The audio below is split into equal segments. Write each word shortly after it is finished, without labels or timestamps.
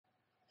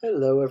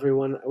Hello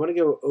everyone. I want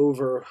to go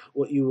over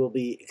what you will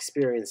be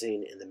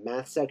experiencing in the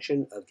math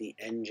section of the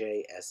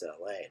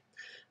NJSLA.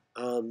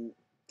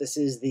 This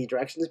is the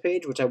directions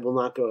page, which I will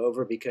not go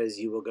over because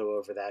you will go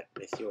over that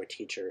with your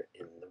teacher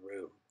in the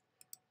room.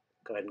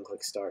 Go ahead and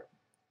click start.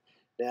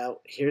 Now,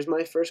 here's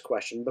my first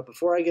question, but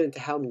before I get into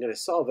how I'm going to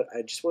solve it,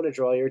 I just want to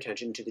draw your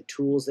attention to the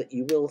tools that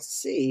you will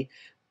see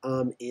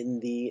in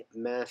the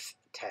math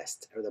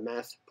test, or the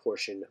math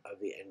portion of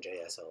the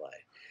NJSLA.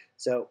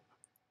 So,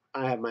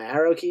 I have my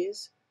arrow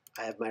keys.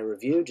 I have my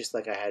review, just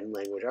like I had in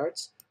language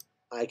arts.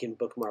 I can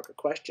bookmark a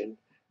question.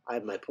 I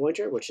have my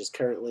pointer, which is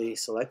currently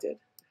selected.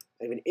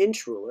 I have an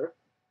inch ruler,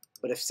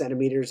 but if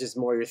centimeters is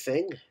more your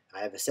thing,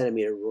 I have a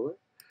centimeter ruler.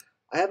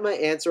 I have my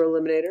answer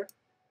eliminator.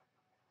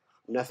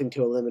 Nothing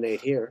to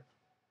eliminate here,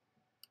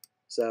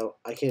 so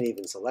I can't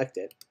even select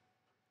it.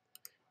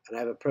 And I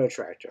have a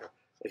protractor.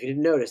 If you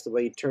didn't notice, the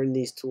way you turn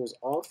these tools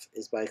off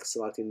is by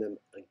selecting them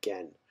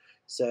again.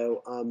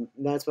 So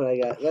that's what I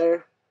got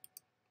there.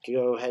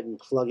 Go ahead and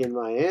plug in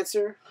my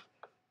answer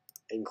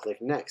and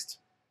click next.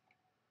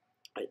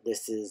 Right,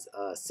 this is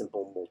a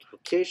simple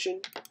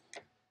multiplication.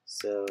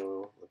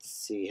 So let's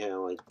see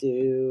how I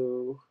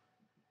do.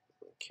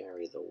 I'll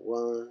carry the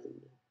 1.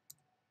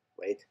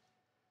 Wait.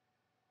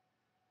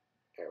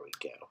 There we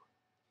go.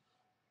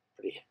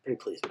 Pretty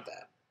pleased with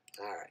that.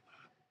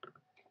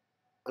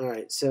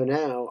 Alright, so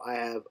now I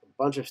have a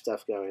bunch of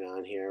stuff going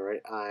on here,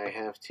 right? I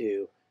have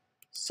to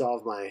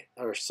solve my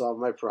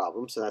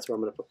problem, so that's where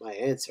I'm going to put my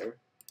answer.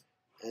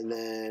 And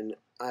then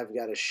I've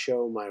got to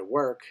show my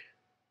work,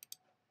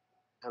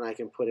 and I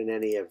can put in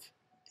any of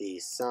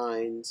these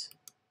signs,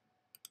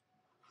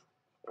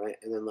 right?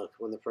 And then look,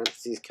 when the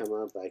parentheses come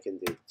up, I can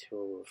do 2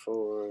 over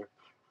 4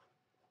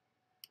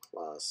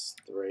 plus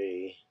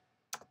 3,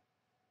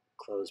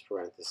 close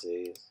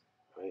parentheses,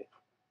 right?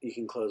 You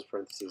can close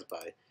parentheses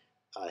by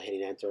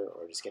hitting enter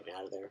or just getting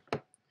out of there.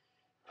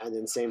 And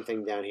then same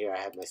thing down here,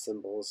 I have my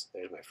symbols.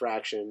 There's my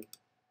fraction.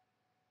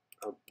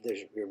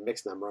 There's your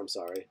mixed number, I'm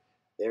sorry.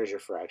 There's your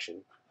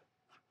fraction,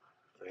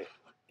 right?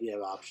 You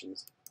have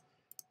options.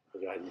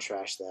 We'll go ahead and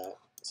trash that.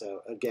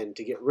 So again,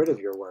 to get rid of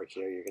your work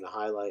here, you're going to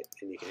highlight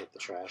and you can hit the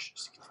trash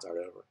so you can start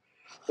over.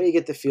 But you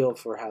get the feel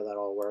for how that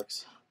all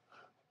works.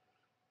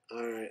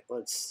 Alright,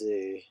 let's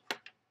see.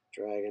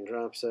 Drag and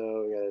drop, so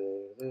we got to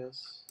do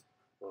this,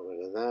 a little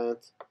bit of that.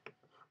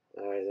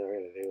 Alright, then we're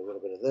going to do a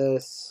little bit of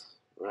this,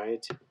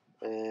 right?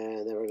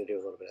 And then we're going to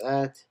do a little bit of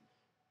that.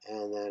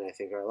 And then I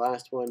think our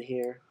last one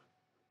here.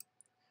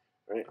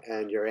 Right,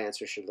 and your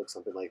answer should look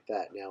something like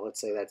that. Now,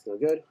 let's say that's no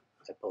good.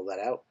 I pull that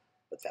out,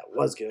 but that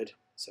was good,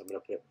 so I'm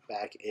going to put it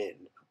back in.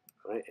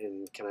 Right,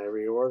 and can I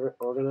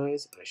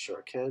reorganize? I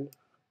sure can.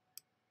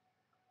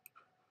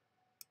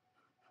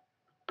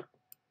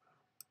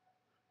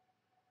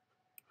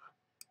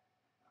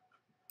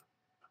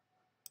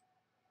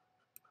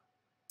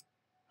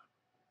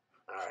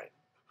 All right,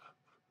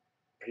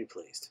 pretty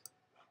pleased.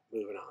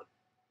 Moving on.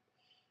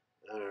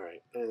 All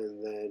right,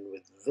 and then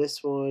with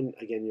this one,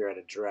 again, you're at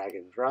a drag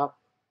and drop.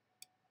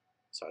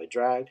 So I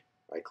drag,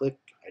 I click,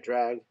 I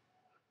drag,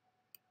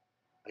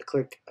 I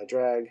click, I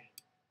drag,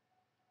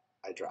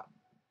 I drop.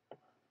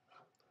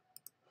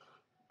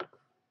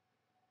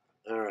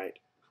 All right,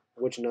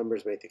 which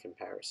numbers make the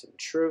comparison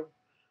true?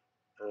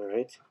 All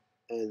right,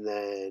 and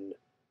then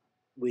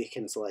we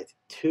can select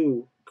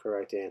 2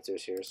 correct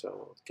answers here, so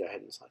we'll go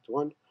ahead and select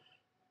 1,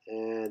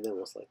 and then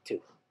we'll select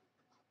 2,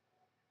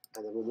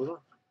 and then we'll move on.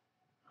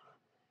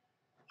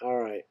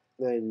 All right,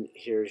 then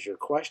here's your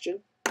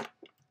question.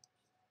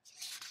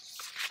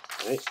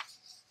 All right,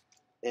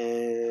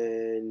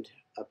 and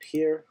up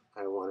here,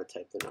 I want to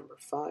type the number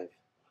 5,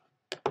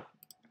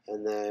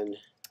 and then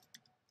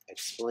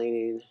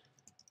explaining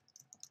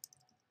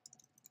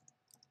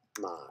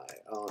my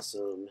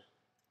awesome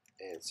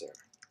answer.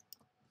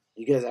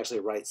 You guys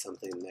actually write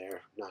something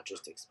there, not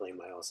just explain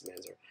my awesome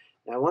answer.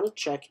 Now I want to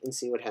check and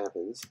see what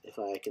happens if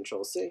I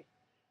Control C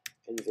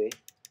and V.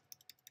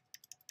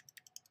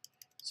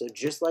 So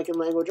just like in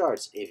language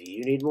arts, if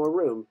you need more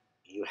room,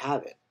 you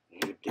have it.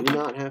 You do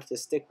not have to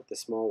stick with the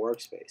small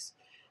workspace.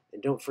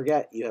 And don't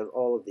forget, you have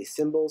all of these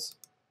symbols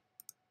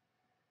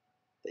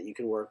that you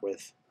can work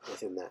with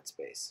within that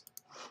space.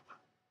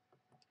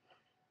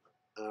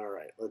 All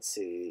right, let's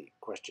see,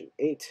 question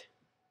 8.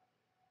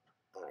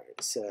 All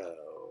right,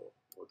 so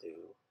we'll do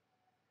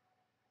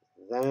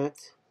that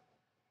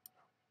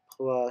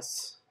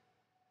plus,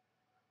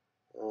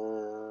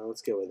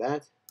 let's go with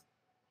that,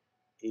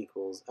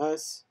 equals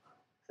S,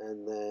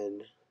 and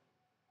then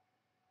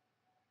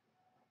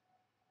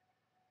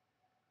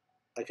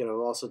I could have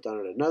also done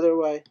it another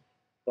way,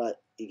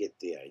 but you get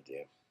the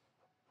idea.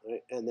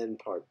 Right? And then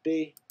part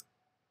B,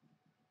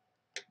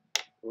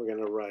 we're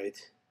going to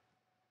write,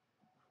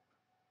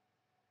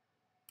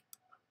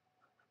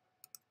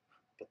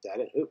 put that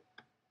in, oop.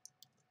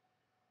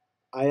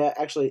 I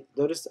actually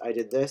noticed I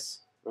did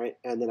this, right?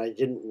 And then I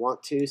didn't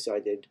want to, so I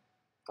did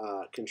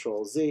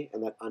Control Z,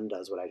 and that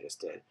undoes what I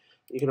just did.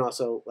 You can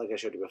also, like I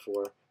showed you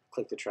before,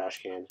 click the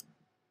trash can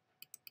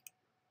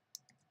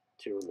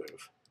to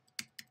remove.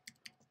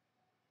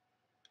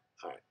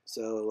 All right,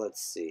 so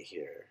let's see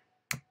here.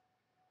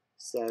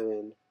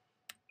 7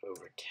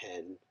 over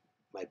 10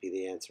 might be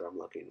the answer I'm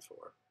looking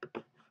for.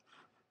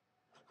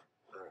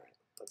 All right,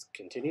 let's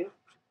continue.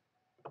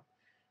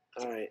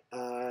 All right,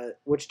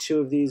 which two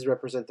of these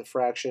represent the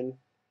fraction?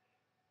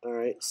 All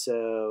right,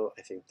 so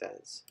I think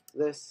that's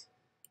this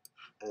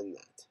and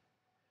that.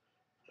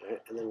 All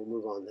right, and then we'll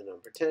move on to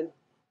number 10.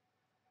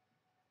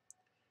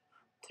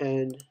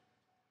 10,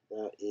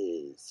 that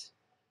is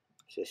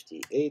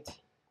 58.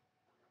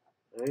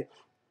 All right,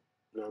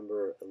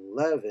 number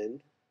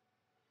 11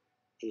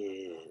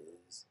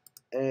 is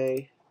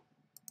A.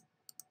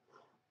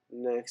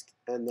 Next,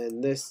 and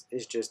then this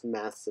is just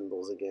math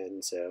symbols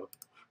again, so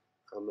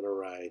I'm going to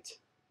write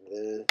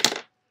the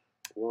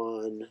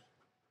 1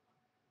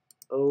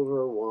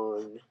 over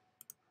 1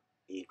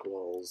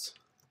 equals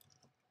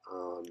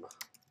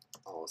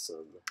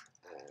awesome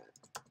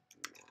at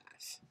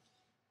math.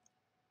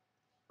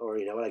 Or,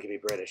 you know what, I could be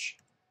British.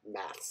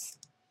 Maths.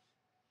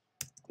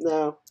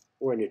 No,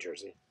 we're in New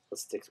Jersey. We'll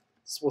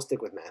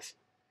stick with math.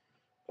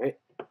 All right?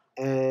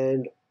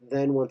 And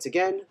then once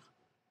again,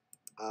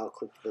 I'll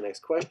click to the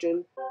next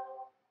question.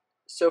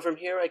 So from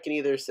here, I can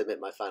either submit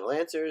my final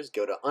answers,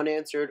 go to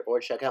unanswered, or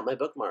check out my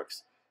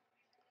bookmarks.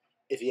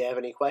 If you have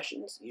any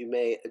questions, you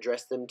may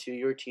address them to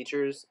your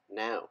teachers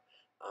now.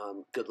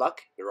 Good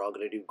luck. You're all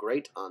going to do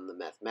great on the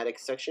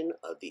mathematics section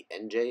of the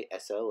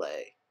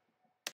NJSLA.